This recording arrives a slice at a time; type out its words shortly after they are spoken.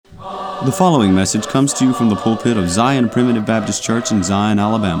The following message comes to you from the pulpit of Zion Primitive Baptist Church in Zion,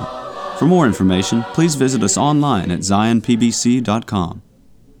 Alabama. For more information, please visit us online at zionpbc.com.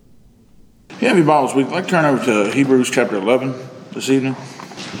 If you have your Bibles, we'd like to turn over to Hebrews chapter 11 this evening.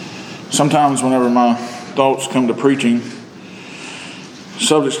 Sometimes whenever my thoughts come to preaching,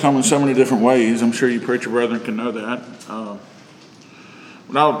 subjects come in so many different ways. I'm sure you preacher brethren can know that.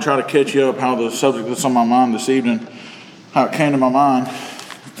 But I'll try to catch you up how the subject that's on my mind this evening, how it came to my mind.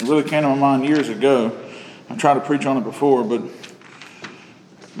 It really came to my mind years ago. I tried to preach on it before, but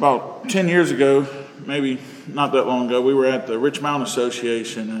about 10 years ago, maybe not that long ago, we were at the Rich Mountain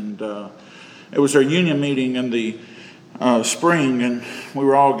Association, and it was our union meeting in the spring, and we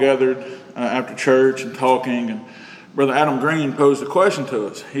were all gathered after church and talking, and Brother Adam Green posed a question to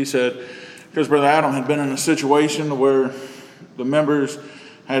us. He said, because Brother Adam had been in a situation where the members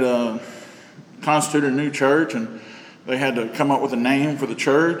had constituted a new church, and they had to come up with a name for the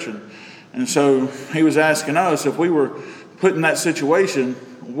church, and so he was asking us if we were put in that situation,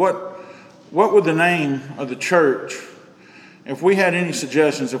 what would the name of the church, if we had any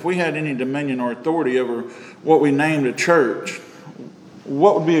suggestions, if we had any dominion or authority over what we named a church,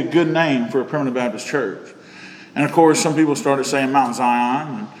 what would be a good name for a Primitive Baptist church? And of course, some people started saying Mount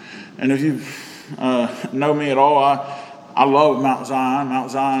Zion, and if you know me at all, I love Mount Zion.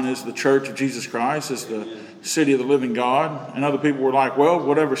 Mount Zion is the church of Jesus Christ. It's the city of the living God. And other people were like, well,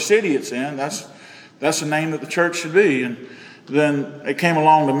 whatever city it's in, that's the name that the church should be. And then it came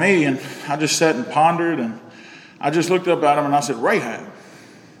along to me, and I just sat and pondered, and I just looked up at them and I said, Rahab.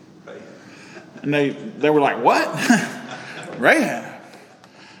 And they were like, what? Rahab.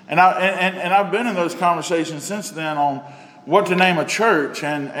 And I've been in those conversations since then on what to name a church,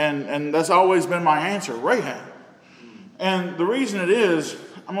 and that's always been my answer, Rahab. And the reason it is,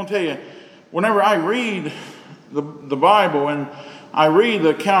 I'm going to tell you, whenever I read the Bible and I read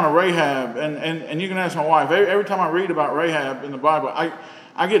the account of Rahab, and you can ask my wife, every time I read about Rahab in the Bible,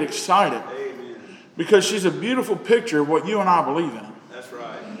 I get excited. Amen. Because she's a beautiful picture of what you and I believe in. That's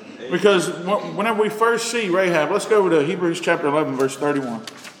right. Amen. Because whenever we first see Rahab, let's go over to Hebrews chapter 11, verse 31.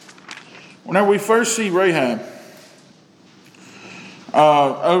 Whenever we first see Rahab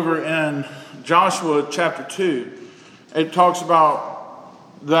over in Joshua chapter 2, it talks about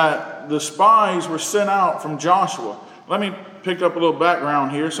that the spies were sent out from Joshua. Let me pick up a little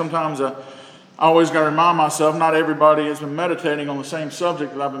background here. Sometimes I always got to remind myself, not everybody has been meditating on the same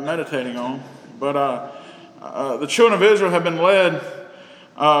subject that I've been meditating on. But the children of Israel have been led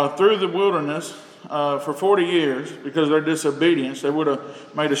through the wilderness for 40 years because of their disobedience. They would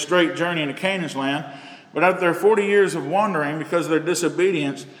have made a straight journey into Canaan's land. But after their 40 years of wandering because of their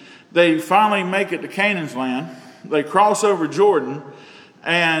disobedience, they finally make it to Canaan's land. They cross over Jordan,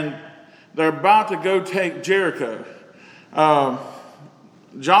 and they're about to go take Jericho.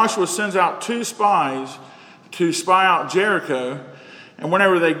 Joshua sends out 2 spies to spy out Jericho, and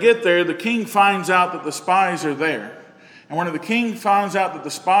whenever they get there, the king finds out that the spies are there. And when the king finds out that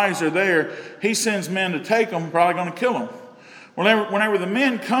the spies are there, he sends men to take them, probably going to kill them. Whenever the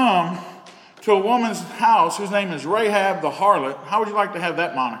men come to a woman's house whose name is Rahab the harlot, how would you like to have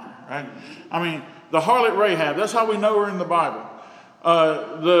that moniker, right? I mean, the harlot Rahab, that's how we know her in the Bible.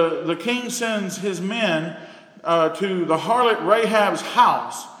 The king sends his men to the harlot Rahab's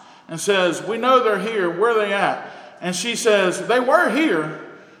house and says, we know they're here, where are they at? And she says, they were here,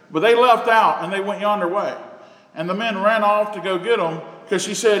 but they left out and they went yonder way. And the men ran off to go get them because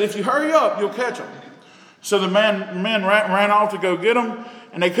she said, if you hurry up, you'll catch them. So the men ran off to go get them,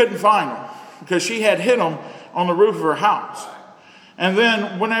 and they couldn't find them because she had hid them on the roof of her house. And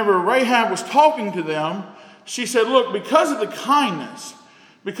then whenever Rahab was talking to them, she said, look, because of the kindness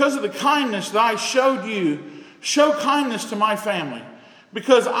that I showed you, show kindness to my family.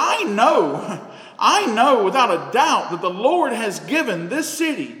 Because I know without a doubt that the Lord has given this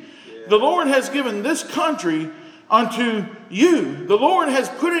city, the Lord has given this country unto you. The Lord has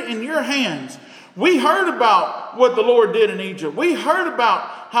put it in your hands. We heard about what the Lord did in Egypt. We heard about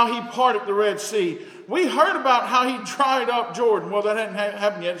how he parted the Red Sea. We heard about how he dried up Jordan. Well, that hadn't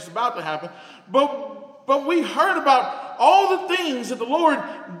happened yet. It's about to happen. But we heard about all the things that the Lord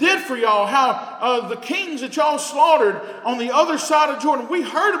did for y'all, how the kings that y'all slaughtered on the other side of Jordan. We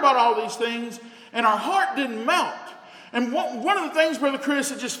heard about all these things, and our heart didn't melt. And one of the things, Brother Chris,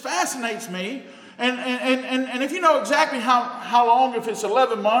 that just fascinates me, and if you know exactly how long, if it's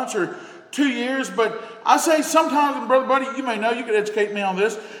 11 months or 2 years, but I say sometimes, and Brother Buddy, you may know, you could educate me on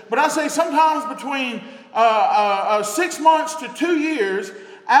this, but I say sometimes between 6 months to 2 years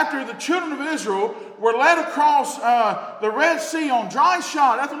after the children of Israel were led across the Red Sea on dry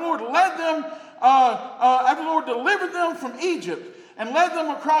shod, after the Lord led them, after the Lord delivered them from Egypt, and led them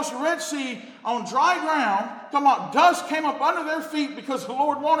across the Red Sea on dry ground. Talking about dust came up under their feet because the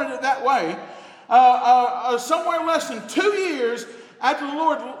Lord wanted it that way. Somewhere less than 2 years after the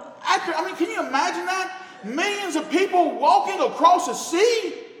Lord, can you imagine that? Millions of people walking across a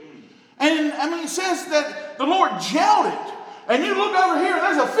sea. And it says that the Lord gelled it. And you look over here and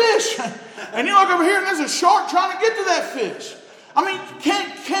there's a fish. And you look over here and there's a shark trying to get to that fish.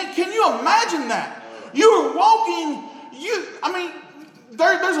 Can you imagine that? You are walking,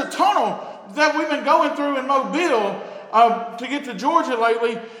 there's a tunnel that we've been going through in Mobile to get to Georgia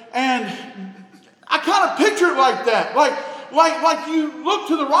lately. And I kind of picture it like that. Like you look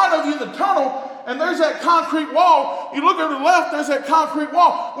to the right of you in the tunnel, and there's that concrete wall. You look over to the left, there's that concrete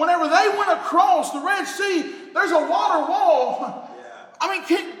wall. Whenever they went across the Red Sea, there's a water wall.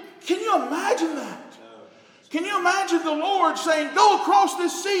 Can you imagine that? Can you imagine the Lord saying, go across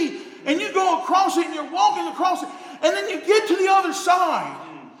this sea, and you go across it, and you're walking across it, and then you get to the other side,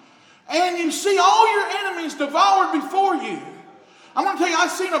 and you see all your enemies devoured before you. I'm going to tell you,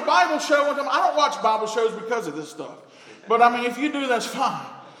 I've seen a Bible show one time. I don't watch Bible shows because of this stuff. But if you do, that's fine.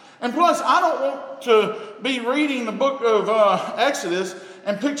 And plus, I don't want to be reading the book of Exodus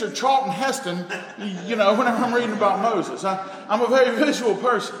and picture Charlton Heston, whenever I'm reading about Moses. I'm a very visual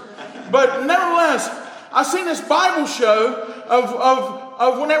person. But nevertheless, I seen this Bible show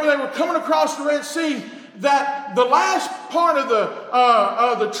of whenever they were coming across the Red Sea, that the last part of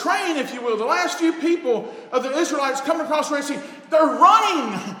the train, if you will, the last few people of the Israelites coming across the Red Sea, they're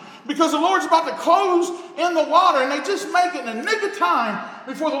running because the Lord's about to close in the water, and they just make it in the nick of time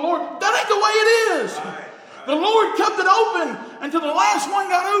before the Lord. That ain't the way it is. Right. The Lord kept it open until the last one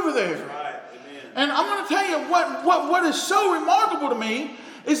got over there. Right. And I'm going to tell you what is so remarkable to me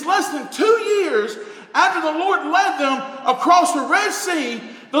is less than 2 years after the Lord led them across the Red Sea,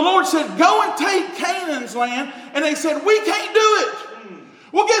 the Lord said, go and take Canaan's land. And they said, we can't do it.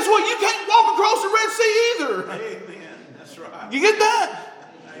 Well, guess what? You can't walk across the Red Sea either. Amen. That's right. You get that?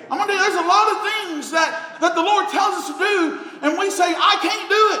 I'm going to tell you, there's a lot of things that the Lord tells us to do, and we say, I can't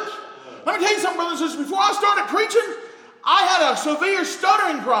do it. Let me tell you something, brothers and sisters. Before I started preaching, I had a severe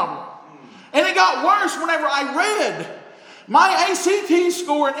stuttering problem. And it got worse whenever I read. My ACT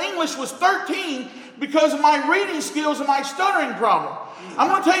score in English was 13 because of my reading skills and my stuttering problem. I'm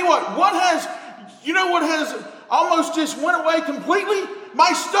going to tell you what has almost just went away completely?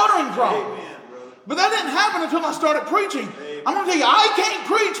 My stuttering problem. Amen, but that didn't happen until I started preaching. Amen. I'm going to tell you, I can't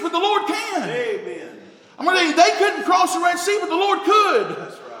preach, but the Lord can. Amen. I'm going to tell you, they couldn't cross the Red Sea, but the Lord could.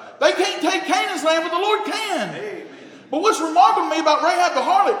 That's right. They can't take Canaan's land, but the Lord can. Amen. But what's remarkable to me about Rahab the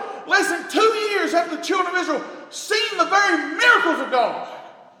harlot, less than 2 years after the children of Israel seen the very miracles of God,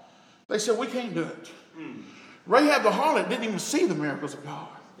 they said, we can't do it. Rahab the harlot didn't even see the miracles of God.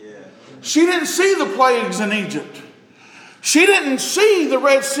 Yeah. She didn't see the plagues in Egypt. She didn't see the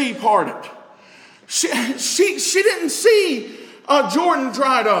Red Sea parted. She didn't see Jordan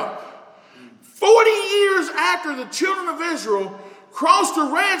dried up. 40 years after the children of Israel crossed the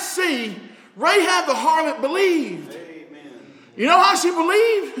Red Sea, Rahab the harlot believed. Amen. You know how she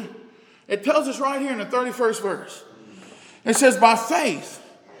believed? It tells us right here in the 31st verse. It says, by faith,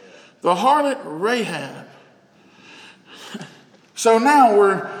 the harlot Rahab. So now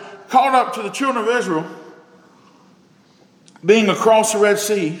we're caught up to the children of Israel being across the Red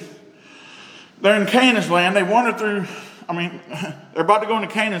Sea. They're in Canaan's land. They wandered through, they're about to go into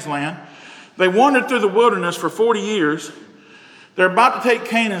Canaan's land. They wandered through the wilderness for 40 years. They're about to take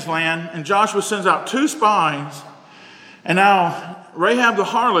Canaan's land, and Joshua sends out 2 spies. And now Rahab the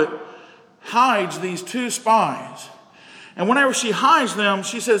harlot hides these 2 spies. And whenever she hides them,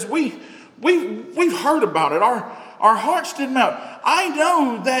 she says, we've heard about it. Our hearts did melt. I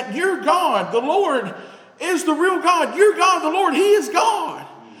know that your God, the Lord, is the real God. Your God, the Lord, He is God.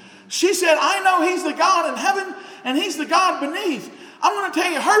 She said, I know He's the God in heaven and He's the God beneath. I'm going to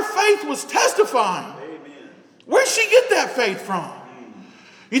tell you, her faith was testifying. Amen. Where'd she get that faith from?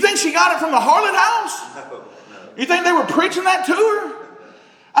 You think she got it from the harlot house? No. You think they were preaching that to her?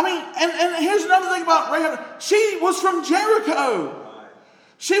 And here's another thing about Rahab. She was from Jericho. Right.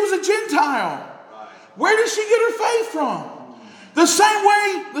 She was a Gentile. Right. Where did she get her faith from? The same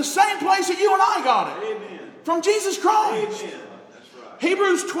way, the same place that you and I got it. Amen. From Jesus Christ. Amen. That's right.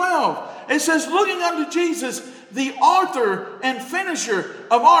 Hebrews 12, it says, looking unto Jesus, the author and finisher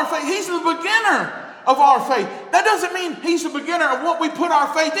of our faith. He's the beginner of our faith. That doesn't mean He's the beginner of what we put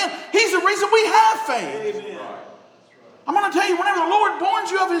our faith in. He's the reason we have faith. Amen. I'm going to tell you, whenever the Lord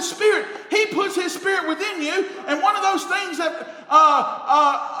borns you of His Spirit, He puts His Spirit within you, and one of those things that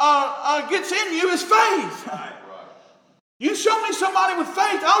gets in you is faith. Right. You show me somebody with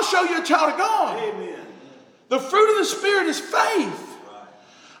faith, I'll show you a child of God. Amen. The fruit of the Spirit is faith.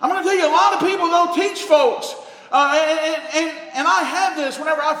 I'm going to tell you, a lot of people, they'll teach folks. And I had this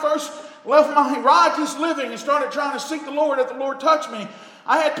whenever I first left my riotous living and started trying to seek the Lord, that the Lord touched me.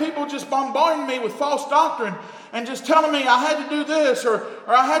 I had people just bombarding me with false doctrine and just telling me I had to do this or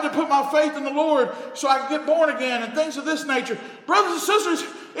I had to put my faith in the Lord so I could get born again and things of this nature. Brothers and sisters,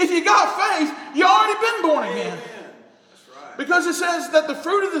 if you got faith, you already been born again. Because it says that the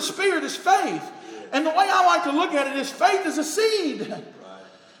fruit of the Spirit is faith. And the way I like to look at it is faith is a seed.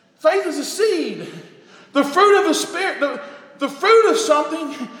 Faith is a seed. The fruit of the Spirit, the fruit of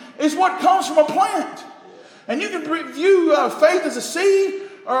something is what comes from a plant. And you can view faith as a seed,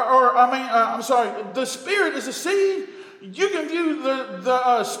 the Spirit as a seed. You can view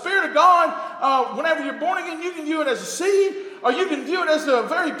the Spirit of God, whenever you're born again, you can view it as a seed, or you can view it as the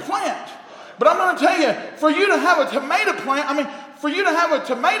very plant. But I'm going to tell you, for you to have a tomato plant, for you to have a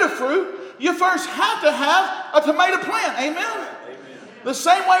tomato fruit, you first have to have a tomato plant. Amen? The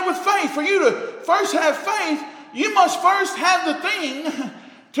same way with faith. For you to first have faith, you must first have the thing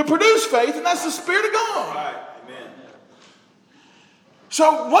to produce faith, and that's the Spirit of God. Right. Amen.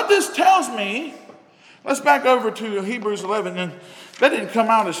 So what this tells me, let's back over to Hebrews 11, and that didn't come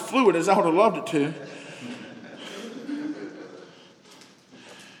out as fluid as I would have loved it to.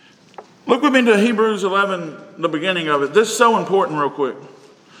 Look with me to Hebrews 11, the beginning of it. This is so important real quick.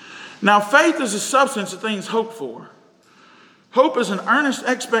 Now faith is a substance of things hoped for. Hope is an earnest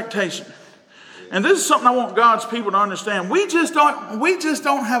expectation. And this is something I want God's people to understand. We just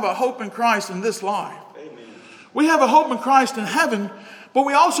don't have a hope in Christ in this life. Amen. We have a hope in Christ in heaven, but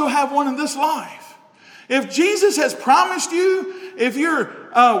we also have one in this life. If Jesus has promised you, if you're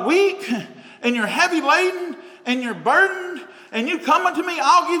weak and you're heavy laden and you're burdened and you come unto me,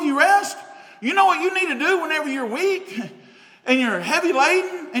 I'll give you rest. You know what you need to do whenever you're weak and you're heavy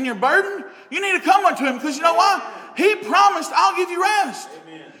laden and you're burdened? You need to come unto him, because you know what? He promised, I'll give you rest.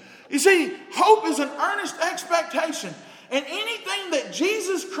 Amen. You see, hope is an earnest expectation. And anything that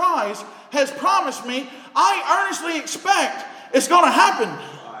Jesus Christ has promised me, I earnestly expect it's going to happen.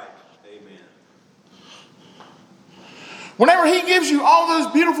 Right. Amen. Whenever he gives you all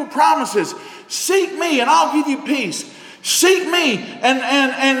those beautiful promises, seek me and I'll give you peace. Seek me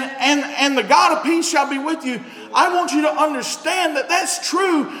and the God of peace shall be with you. I want you to understand that that's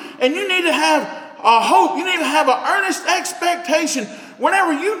true, and you need to have a hope. You need to have an earnest expectation.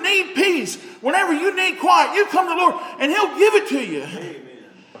 Whenever you need peace, whenever you need quiet, you come to the Lord and he'll give it to you. Amen.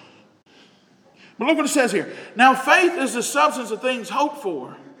 But look what it says here. Now faith is the substance of things hoped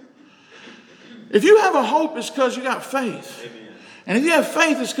for. If you have a hope, it's because you got faith. Amen. And if you have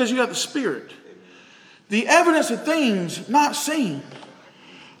faith, it's because you got the Spirit. The evidence of things not seen.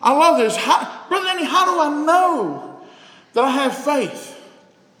 I love this. Brother Andy, how do I know that I have faith?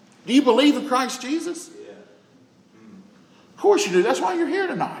 Do you believe in Christ Jesus? Yeah. Of course you do. That's why you're here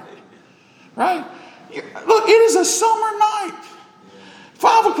tonight. Right? Look, it is a summer night.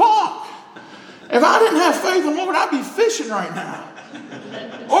 5 o'clock. If I didn't have faith in the Lord, I'd be fishing right now.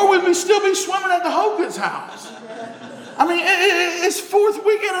 Or we'd still be swimming at the Hogan's house. It's 4th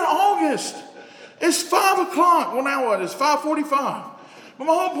weekend in August. It's 5 o'clock. Well, now what? It's 5:45. But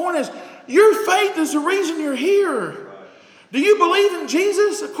my whole point is, your faith is the reason you're here. Do you believe in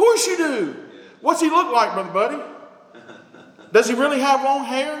Jesus? Of course you do. What's he look like, Brother Buddy? Does he really have long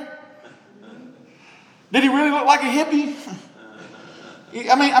hair? Did he really look like a hippie?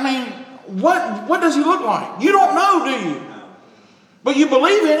 What does he look like? You don't know, do you? But you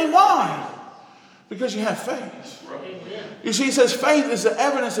believe in him. Why? Because you have faith. You see, it says faith is the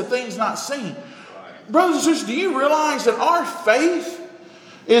evidence of things not seen. Brothers and sisters, do you realize that our faith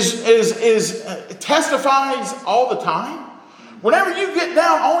testifies all the time? Whenever you get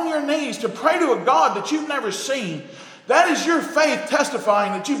down on your knees to pray to a God that you've never seen, that is your faith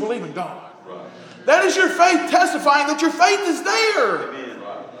testifying that you believe in God. Right. That is your faith testifying that your faith is there. Amen.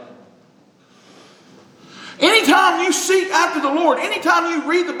 Anytime you seek after the Lord, anytime you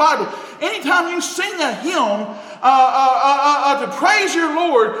read the Bible, anytime you sing a hymn to praise your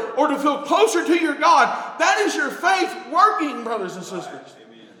Lord or to feel closer to your God, that is your faith working, brothers and sisters. Right.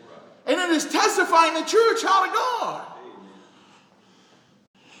 Amen. And it is testifying that you're a child of God.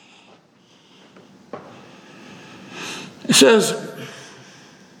 It says,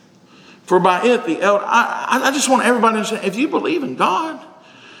 for by it the elder. I just want everybody to say, if you believe in God,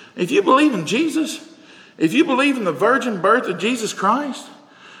 if you believe in Jesus, if you believe in the virgin birth of Jesus Christ,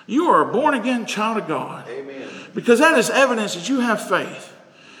 you are a born again child of God. Amen. Because that is evidence that you have faith.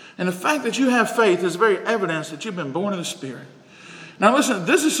 And the fact that you have faith is very evidence that you've been born of the Spirit. Now listen,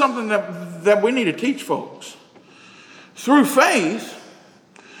 this is something that we need to teach folks. Through faith,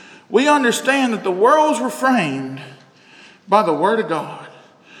 we understand that the worlds were framed by the Word of God.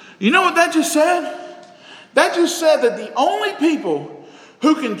 You know what that just said? That just said that the only people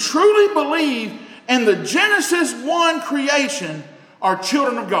who can truly believe in the Genesis 1 creation are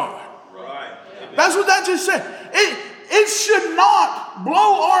children of God. Right. That's what that just said. It should not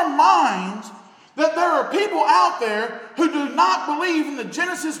blow our minds that there are people out there who do not believe in the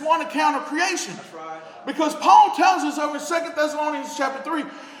Genesis 1 account of creation. That's right. Because Paul tells us over in 2 Thessalonians chapter 3,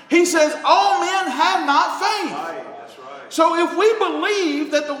 he says, all men have not faith. Right. That's right. So if we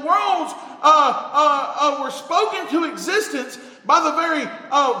believe that the worlds were spoken to existence by the very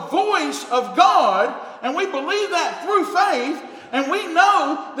voice of God, and we believe that through faith, and we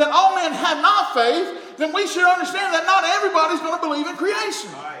know that all men have not faith, then we should understand that not everybody's going to believe in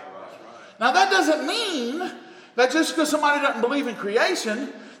creation. Right. Now that doesn't mean that just because somebody doesn't believe in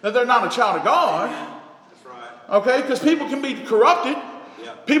creation, that they're not a child of God. That's right. Okay, because people can be corrupted.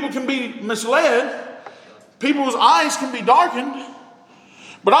 Yeah. People can be misled. People's eyes can be darkened.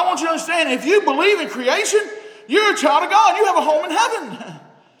 But I want you to understand, if you believe in creation, you're a child of God. You have a home in heaven. That's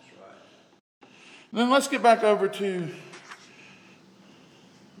right. Then let's get back over to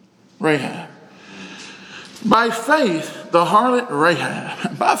Rahab. By faith, the harlot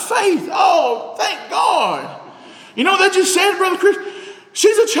Rahab. By faith. Oh, thank God. You know what that just said, Brother Chris?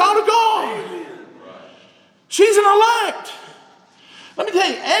 She's a child of God. Amen. She's an elect. Let me tell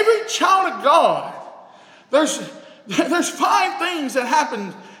you, every child of God, there's 5 things that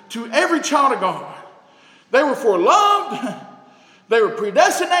happened to every child of God. They were foreloved. They were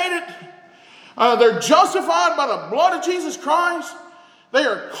predestinated. They're justified by the blood of Jesus Christ. They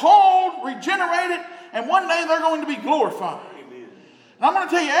are called, regenerated, and one day they're going to be glorified. Amen. And I'm going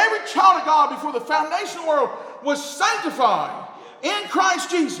to tell you, every child of God before the foundation of the world was sanctified in Christ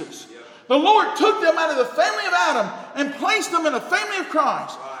Jesus. The Lord took them out of the family of Adam and placed them in the family of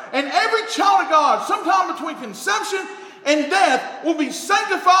Christ. And every child of God, sometime between conception and death, will be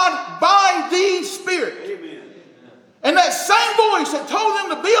sanctified by the Spirit. Amen. And that same voice that told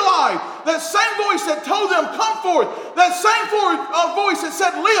them to be alive, that same voice that told them come forth, that same voice that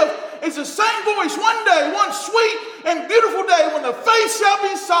said live, is the same voice one day, one sweet and beautiful day when the face shall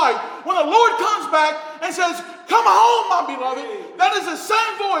be sight, when the Lord comes back and says, come home, my beloved. That is the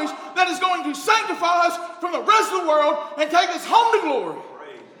same voice that is going to sanctify us from the rest of the world and take us home to glory.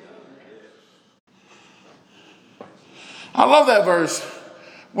 I love that verse.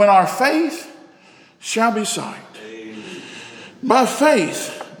 When our faith shall be sight. By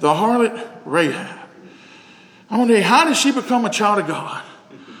faith, the harlot Rahab. I want to tell you, how does she become a child of God?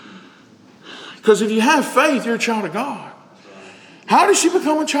 Because if you have faith, you're a child of God. How did she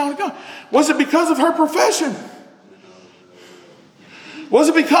become a child of God? Was it because of her profession? Was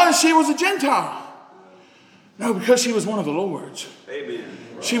it because she was a Gentile? No, because she was one of the Lord's. Amen.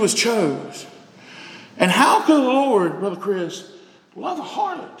 She was chose. And how could the Lord, Brother Chris, love a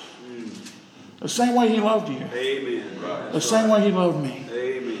harlot? The same way he loved you. Amen. Right. The same way he loved me.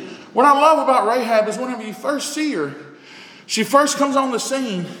 Amen. What I love about Rahab is whenever you first see her, she first comes on the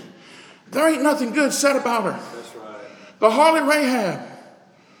scene, there ain't nothing good said about her. That's right. The harlot Rahab,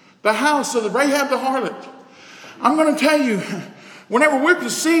 the house of the Rahab the harlot. I'm going to tell you, whenever we're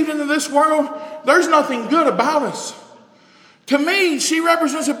conceived into this world, there's nothing good about us. To me, she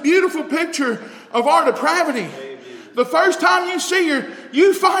represents a beautiful picture of our depravity. The first time you see her,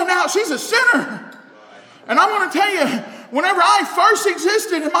 you find out she's a sinner. And I'm going to tell you, whenever I first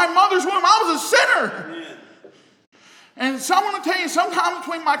existed in my mother's womb, I was a sinner. And so I'm going to tell you, sometime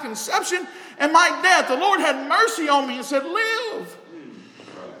between my conception and my death, the Lord had mercy on me and said, live.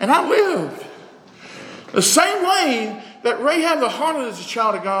 And I lived. The same way that Rahab the harlot is a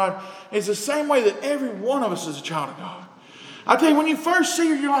child of God is the same way that every one of us is a child of God. I tell you, when you first see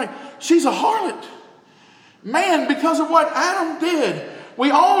her, you're like, she's a harlot. Man, because of what Adam did, we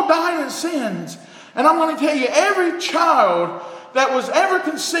all died in sins. And I'm going to tell you, every child that was ever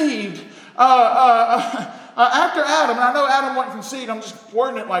conceived after Adam, and I know Adam wasn't conceived, I'm just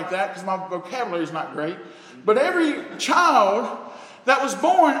wording it like that because my vocabulary is not great. But every child that was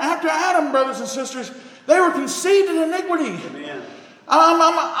born after Adam, brothers and sisters, they were conceived in iniquity. Amen.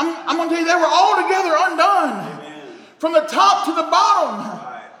 I'm going to tell you, they were altogether undone. Amen. From the top to the bottom.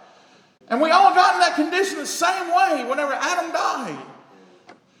 Right. And we all got in that condition the same way whenever Adam died.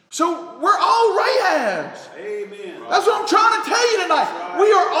 So we're all Rahabs. Amen. That's what I'm trying to tell you tonight. Right. We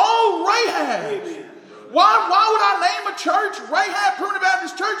are all Rahabs. Amen. Why would I name a church Rahab Primitive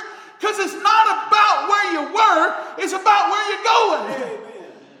Baptist Church? Because it's not about where you were, it's about where you're going.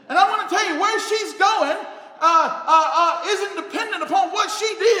 Amen. And I want to tell you, where she's going isn't dependent upon what she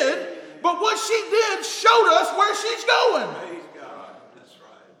did, but what she did showed us where she's going. Praise God. That's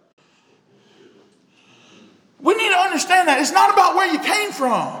right. We need to understand that. It's not about where you came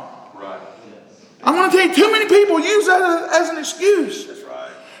from. Right. I'm going to tell you, too many people use that as an excuse. That's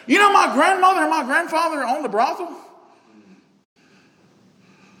right. You know, my grandmother and my grandfather owned the brothel.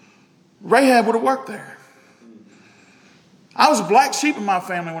 Rahab would have worked there. I was a black sheep in my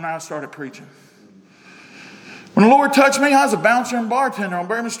family when I started preaching. When the Lord touched me, I was a bouncer and bartender on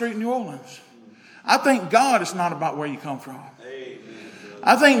Bourbon Street in New Orleans. I thank God it's not about where you come from. Amen.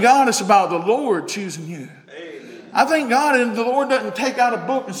 I thank God it's about the Lord choosing you. Amen. I thank God and the Lord doesn't take out a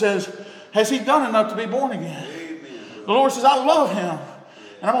book and says, has he done enough to be born again? Amen. The Lord says, I love him,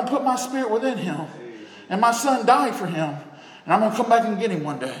 and I'm going to put my spirit within him. And my son died for him, and I'm going to come back and get him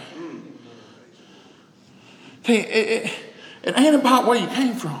one day. Tell you, it ain't about where you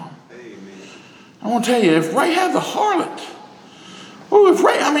came from. I want to tell you, if Rahab the harlot,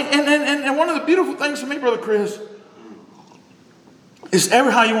 and one of the beautiful things for me, Brother Chris, is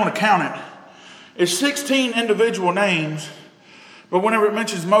ever how you want to count it. It's 16 individual names, but whenever it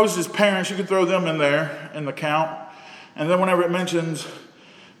mentions Moses' parents, you can throw them in there in the count. And then whenever it mentions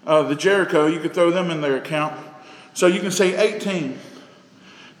the Jericho, you could throw them in their account. So you can say 18.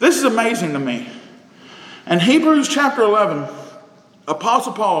 This is amazing to me. In Hebrews chapter 11,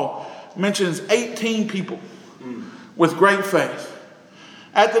 Apostle Paul mentions 18 people with great faith.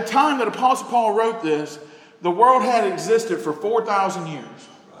 At the time that Apostle Paul wrote this, the world had existed for 4,000 years.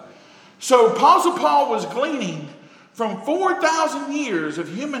 So Apostle Paul was gleaning from 4,000 years of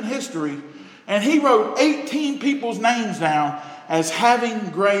human history, and he wrote 18 people's names down as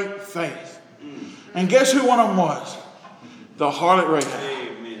having great faith. And guess who one of them was? The harlot Rahab.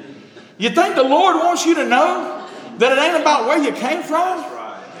 You think the Lord wants you to know that it ain't about where you came from?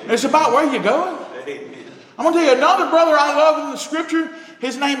 It's about where you're going. I'm going to tell you another brother I love in the scripture.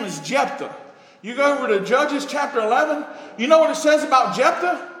 His name is Jephthah. You go over to Judges chapter 11. You know what it says about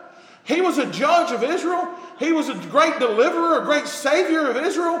Jephthah? He was a judge of Israel. He was a great deliverer, a great savior of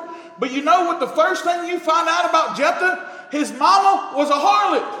Israel. But you know what the first thing you find out about Jephthah? His mama was a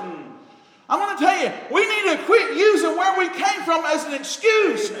harlot. I'm going to tell you, we need to quit using where we came from as an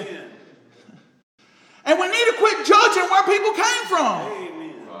excuse. Amen. And we need to quit judging where people came from.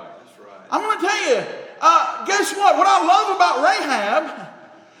 Amen. Right. That's right. I'm going to tell you, guess what? What I love about Rahab,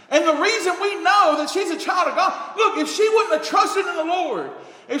 and the reason we know that she's a child of God, look, if she wouldn't have trusted in the Lord,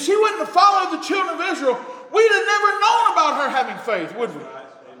 if she wouldn't have followed the children of Israel, we'd have never known about her having faith, would we?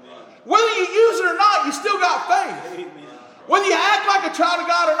 Whether you use it or not, you still got faith. Amen. Whether you act like a child of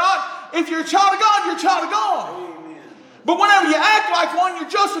God or not, if you're a child of God, you're a child of God. Amen. But whenever you act like one, you're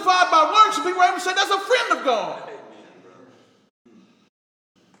justified by works, and people are able to say that's a friend of God.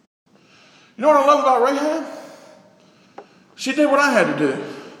 You know what I love about Rahab? She did what I had to do.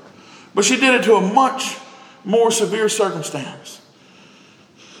 But she did it to a much more severe circumstance.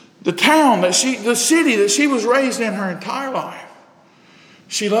 The city that she was raised in her entire life,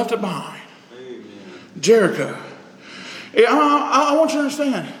 she left it behind. Amen. Jericho. I want you to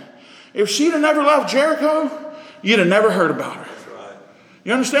understand, if she'd have never left Jericho, you'd have never heard about her. That's right.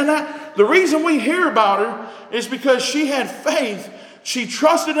 You understand that? The reason we hear about her is because she had faith. She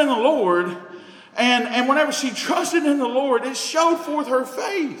trusted in the Lord. And whenever she trusted in the Lord, it showed forth her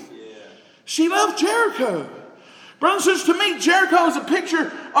faith. Yeah. She left Jericho. Brothers and sisters, to me, Jericho is a picture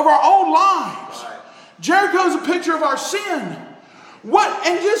of our old lives. Right. Jericho is a picture of our sin.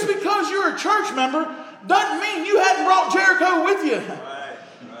 And just because you're a church member doesn't mean you hadn't brought Jericho with you. Right.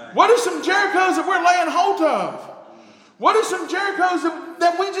 Right. What are some Jerichos that we're laying hold of? What are some Jerichos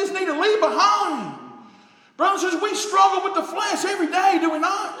that we just need to leave behind? Brothers and sisters, we struggle with the flesh every day, do we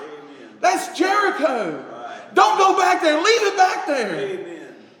not? Amen. That's Jericho. Right. Don't go back there. Leave it back there.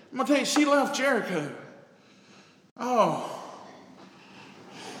 Amen. I'm going to tell you, she left Jericho. Oh.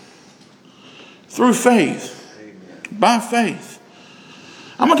 Through faith. Amen. By faith.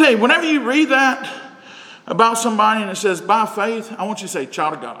 I'm going to tell you, whenever you read that about somebody and it says by faith, I want you to say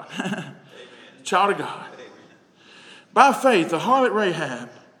child of God. Child of God. Amen. By faith, the harlot Rahab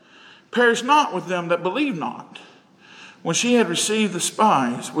perished not with them that believed not, when she had received the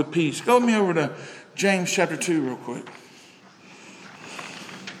spies with peace. Go with me over to James chapter 2 real quick.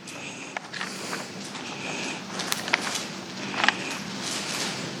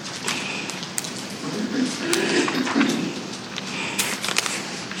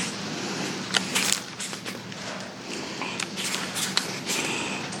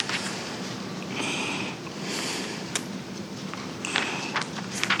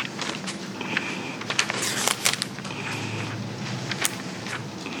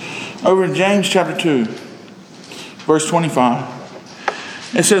 Over in James chapter 2, verse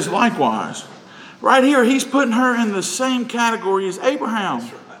 25. It says, likewise, right here, he's putting her in the same category as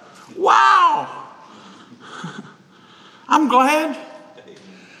Abraham. Wow! I'm glad.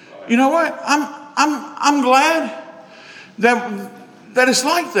 You know what? I'm glad that it's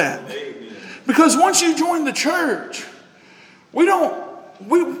like that. Because once you join the church, we don't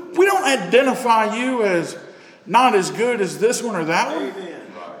identify you as not as good as this one or that one.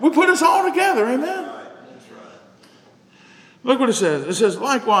 We put us all together. Amen. Look what it says. It says,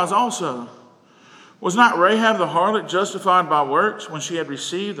 likewise also, was not Rahab the harlot justified by works when she had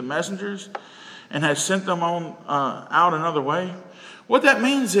received the messengers and had sent them on out another way? What that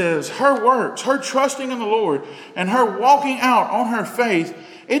means is her works, her trusting in the Lord, and her walking out on her faith,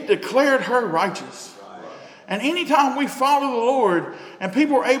 it declared her righteous. And anytime we follow the Lord and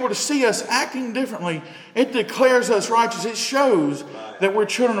people are able to see us acting differently, it declares us righteous. It shows that we're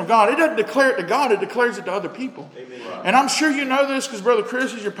children of God. It doesn't declare it to God, it declares it to other people. And I'm sure you know this because Brother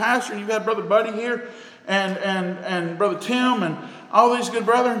Chris is your pastor and you've had Brother Buddy here and Brother Tim and all these good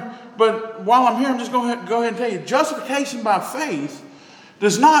brethren. But while I'm here, I'm just going to go ahead and tell you, justification by faith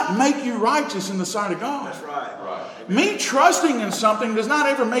does not make you righteous in the sight of God. That's right. Me trusting in something does not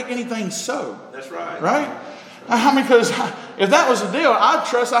ever make anything so. That's right. Right? I mean, because if that was the deal, I'd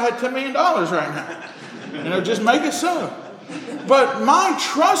trust I had $10 million right now. Just make it so. But my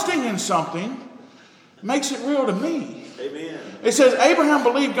trusting in something makes it real to me. Amen. It says Abraham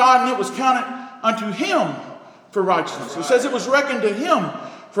believed God and it was counted unto him for righteousness. It says it was reckoned to him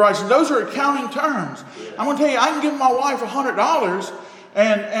for righteousness. Those are accounting terms. I'm going to tell you, I can give my wife $100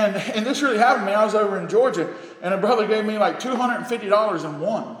 and this really happened to me. I was over in Georgia and a brother gave me like $250 in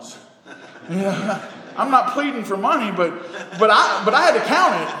ones. I'm not pleading for money, but I had to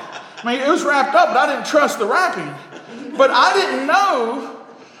count it. I mean, it was wrapped up, but I didn't trust the wrapping. But I didn't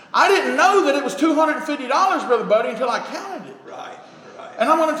know that it was $250, Brother Buddy, until I counted it. Right. And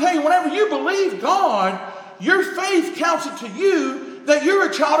I'm going to tell you, whenever you believe God, your faith counts it to you that you're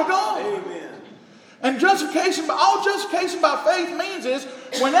a child of God. Amen. And all justification by faith means is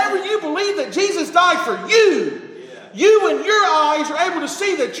whenever you believe that Jesus died for you, you and your eyes are able to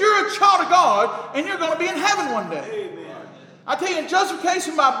see that you're a child of God and you're going to be in heaven one day. Amen. I tell you,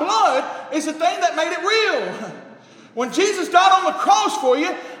 justification by blood is the thing that made it real. When Jesus died on the cross for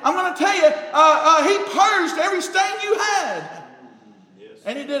you, I'm going to tell you, he purged every stain you had. Yes.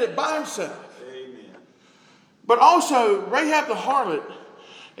 And he did it by himself. Amen. But also, Rahab the harlot,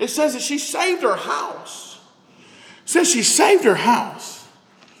 it says that she saved her house. It says she saved her house.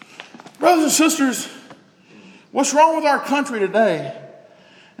 Brothers and sisters, what's wrong with our country today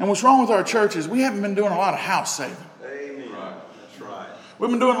and what's wrong with our churches, we haven't been doing a lot of house saving. Amen. That's right. We've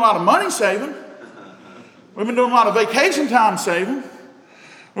been doing a lot of money saving. We've been doing a lot of vacation time saving.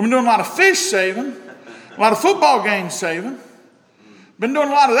 We've been doing a lot of fish saving. A lot of football games saving. Been doing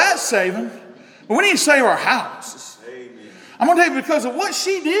a lot of that saving. But we need to save our houses. Amen. I'm going to tell you, because of what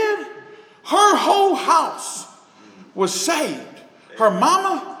she did, her whole house was saved. Her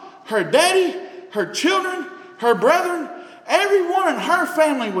mama, her daddy, her children, her brethren, everyone in her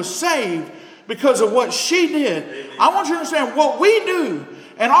family was saved because of what she did. Amen. I want you to understand what we do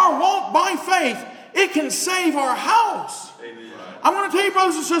and our walk by faith, it can save our house. Amen. I'm going to tell you,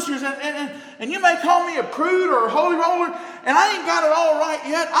 brothers and sisters, and you may call me a prude or a holy roller, and I ain't got it all right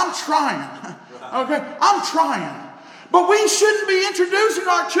yet. I'm trying. Okay? I'm trying. But we shouldn't be introducing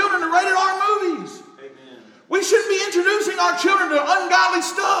our children to rated R movies. Amen. We shouldn't be introducing our children to ungodly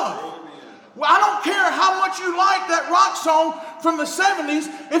stuff. Well, I don't care how much you like that rock song from the 70s.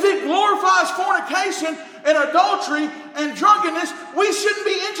 If it glorifies fornication and adultery and drunkenness, we shouldn't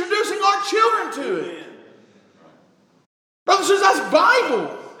be introducing our children to it. Brothers and sisters, that's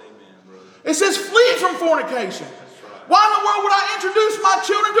Bible. It says flee from fornication. Why in the world would I introduce my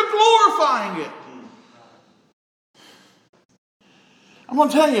children to glorifying it? I'm going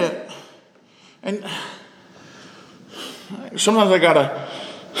to tell you, and sometimes I got to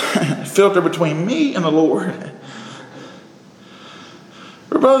filter between me and the Lord.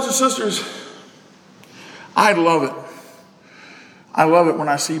 But brothers and sisters, I love it. I love it when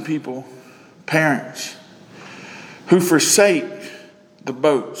I see people, parents, who forsake the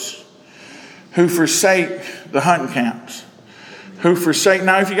boats, who forsake the hunting camps, who forsake.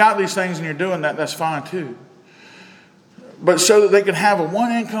 Now, if you got these things and you're doing that, that's fine too. But so that they can have a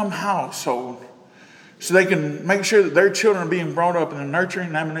one-income household, so they can make sure that their children are being brought up in the nurturing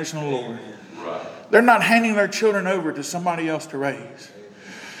and admonition of the Lord. Right. They're not handing their children over to somebody else to raise.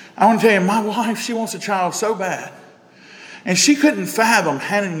 I want to tell you, my wife, she wants a child so bad. And she couldn't fathom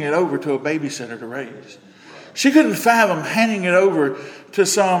handing it over to a babysitter to raise. She couldn't fathom handing it over to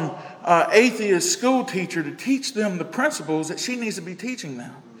some atheist school teacher to teach them the principles that she needs to be teaching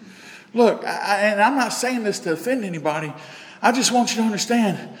them. Look, and I'm not saying this to offend anybody. I just want you to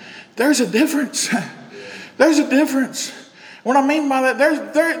understand, there's a difference. There's a difference What I mean by that,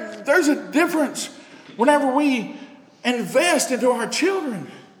 there's a difference whenever we invest into our children.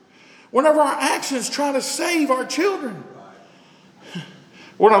 Whenever our actions try to save our children.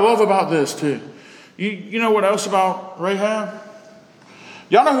 What I love about this too. You know what else about Rahab?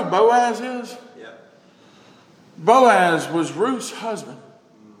 Y'all know who Boaz is? Yep. Boaz was Ruth's husband.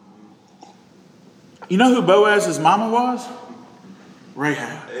 You know who Boaz's mama was?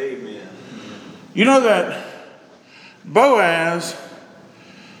 Rahab. Amen. You know that Boaz,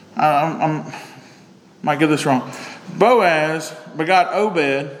 I might get this wrong. Boaz begot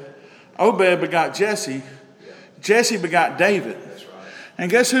Obed. Obed begot Jesse. Jesse begot David. That's right. And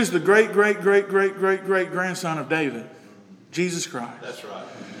guess who's the great grandson of David? Jesus Christ. That's right.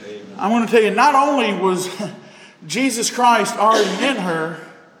 Amen. I'm going to tell you, not only was Jesus Christ already in her,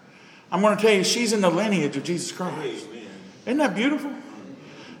 I'm going to tell you she's in the lineage of Jesus Christ. Amen. Isn't that beautiful?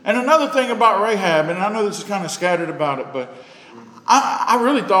 And another thing about Rahab, and I know this is kind of scattered about it, but I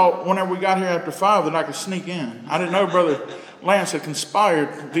really thought whenever we got here after 5 that I could sneak in. I didn't know Brother Lance had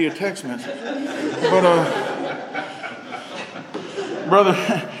conspired via text message. But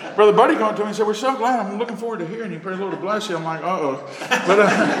Brother Buddy came up to me and said, "We're so glad. I'm looking forward to hearing you. Pray the Lord to bless you." I'm like, uh-oh.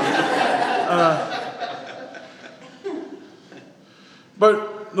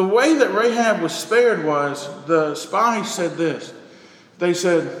 But the way that Rahab was spared was the spies said this. They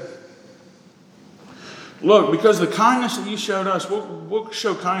said, "Look, because of the kindness that you showed us, we'll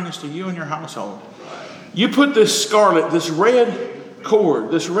show kindness to you and your household. You put this scarlet, this red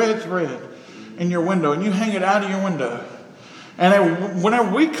cord, this red thread in your window, and you hang it out of your window. And then whenever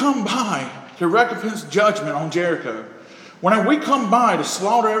we come by to recompense judgment on Jericho, whenever we come by to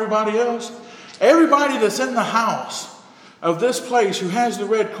slaughter everybody else, everybody that's in the house of this place who has the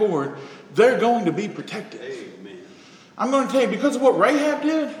red cord, they're going to be protected." Amen. I'm going to tell you, because of what Rahab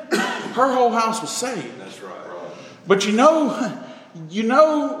did, her whole house was saved. That's right. But you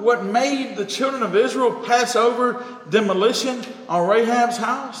know what made the children of Israel pass over demolition on Rahab's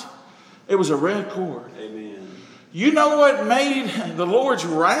house? It was a red cord. Amen. You know what made the Lord's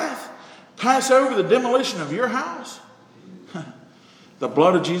wrath pass over the demolition of your house? The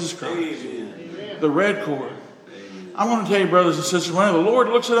blood of Jesus Christ. Amen. The red cord. Amen. I want to tell you, brothers and sisters, whenever the Lord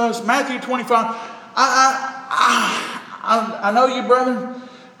looks at us, Matthew 25, I know you, brethren.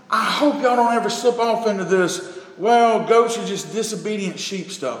 I hope y'all don't ever slip off into this, well, goats are just disobedient sheep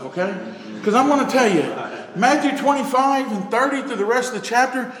stuff, okay? Because I'm going to tell you, Matthew 25 and 30 through the rest of the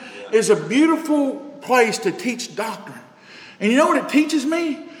chapter is a beautiful place to teach doctrine. And you know what it teaches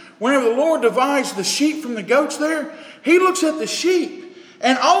me? Whenever the Lord divides the sheep from the goats there, He looks at the sheep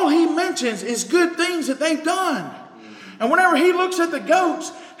and all He mentions is good things that they've done. And whenever He looks at the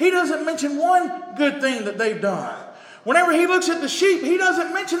goats, He doesn't mention one good thing that they've done. Whenever He looks at the sheep, He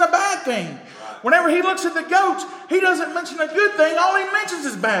doesn't mention a bad thing. Whenever He looks at the goats, He doesn't mention a good thing. All He mentions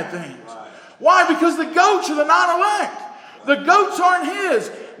is bad things. Why? Because the goats are the non-elect. The goats aren't His.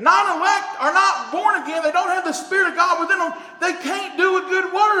 Non-elect are not born again. They don't have the Spirit of God within them. They can't do a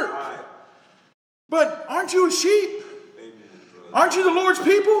good work. But aren't you a sheep? Aren't you the Lord's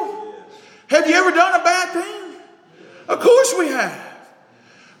people? Have you ever done a bad thing? Of course we have.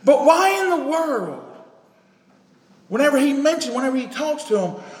 But why in the world? Whenever He talks to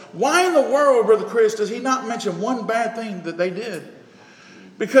them, why in the world, Brother Chris, does He not mention one bad thing that they did?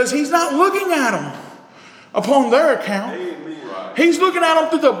 Because He's not looking at them upon their account. Amen. He's looking at them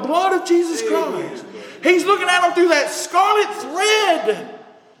through the blood of Jesus Christ. He's looking at them through that scarlet thread.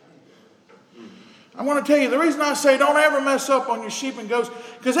 I want to tell you, the reason I say don't ever mess up on your sheep and goats,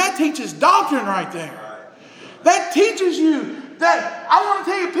 because that teaches doctrine right there. That teaches you that, I want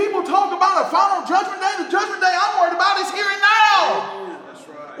to tell you, people talk about a final judgment day. The judgment day I'm worried about is here and now. That's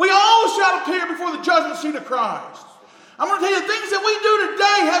right. We all shall appear before the judgment seat of Christ. I'm going to tell you, the things that we do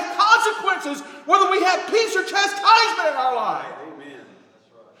today have consequences, whether we have peace or chastisement in our life. Amen. That's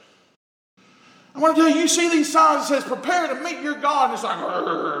right. I want to tell you, you see these signs that says, "Prepare to meet your God," and it's like,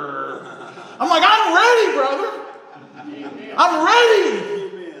 "Rrr." I'm like, I'm ready, brother. I'm ready.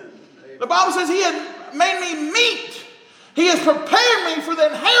 Amen. The Bible says He had made me meet. He has prepared me for the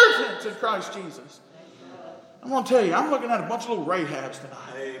inheritance in Christ Jesus. I'm going to tell you, I'm looking at a bunch of little Rahabs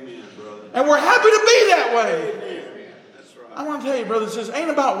tonight. Amen, brother. And we're happy to be that way. Amen. That's right. I want to tell you, brothers, this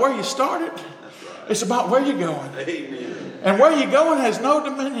ain't about where you started. That's right. It's about where you're going. Amen. And where you're going has no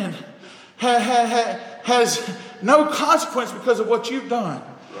dominion, has no consequence because of what you've done.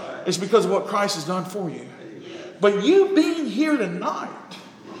 Right. It's because of what Christ has done for you. But you being here tonight,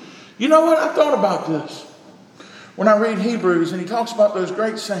 you know what? I thought about this when I read Hebrews and he talks about those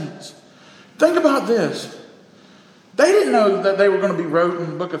great saints. Think about this. They didn't know that they were going to be wrote in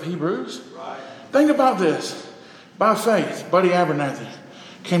the book of Hebrews. Right. Think about this. By faith, Buddy Abernathy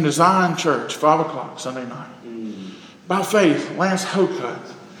came to Zion Church, 5 o'clock Sunday night. By faith, Lance Hocutt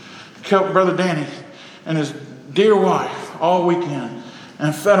helped Brother Danny and his dear wife all weekend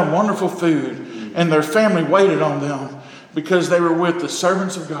and fed them wonderful food. And their family waited on them because they were with the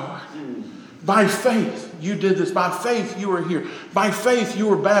servants of God. By faith, you did this. By faith, you were here. By faith, you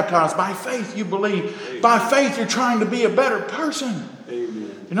were baptized. By faith, you believe. By faith, you're trying to be a better person.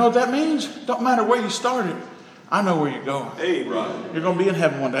 Amen. You know what that means? Don't matter where you started. I know where you're going. Amen. You're going to be in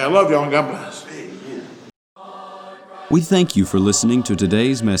heaven one day. I love y'all and God bless. Amen. We thank you for listening to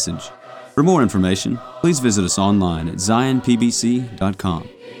today's message. For more information, please visit us online at zionpbc.com.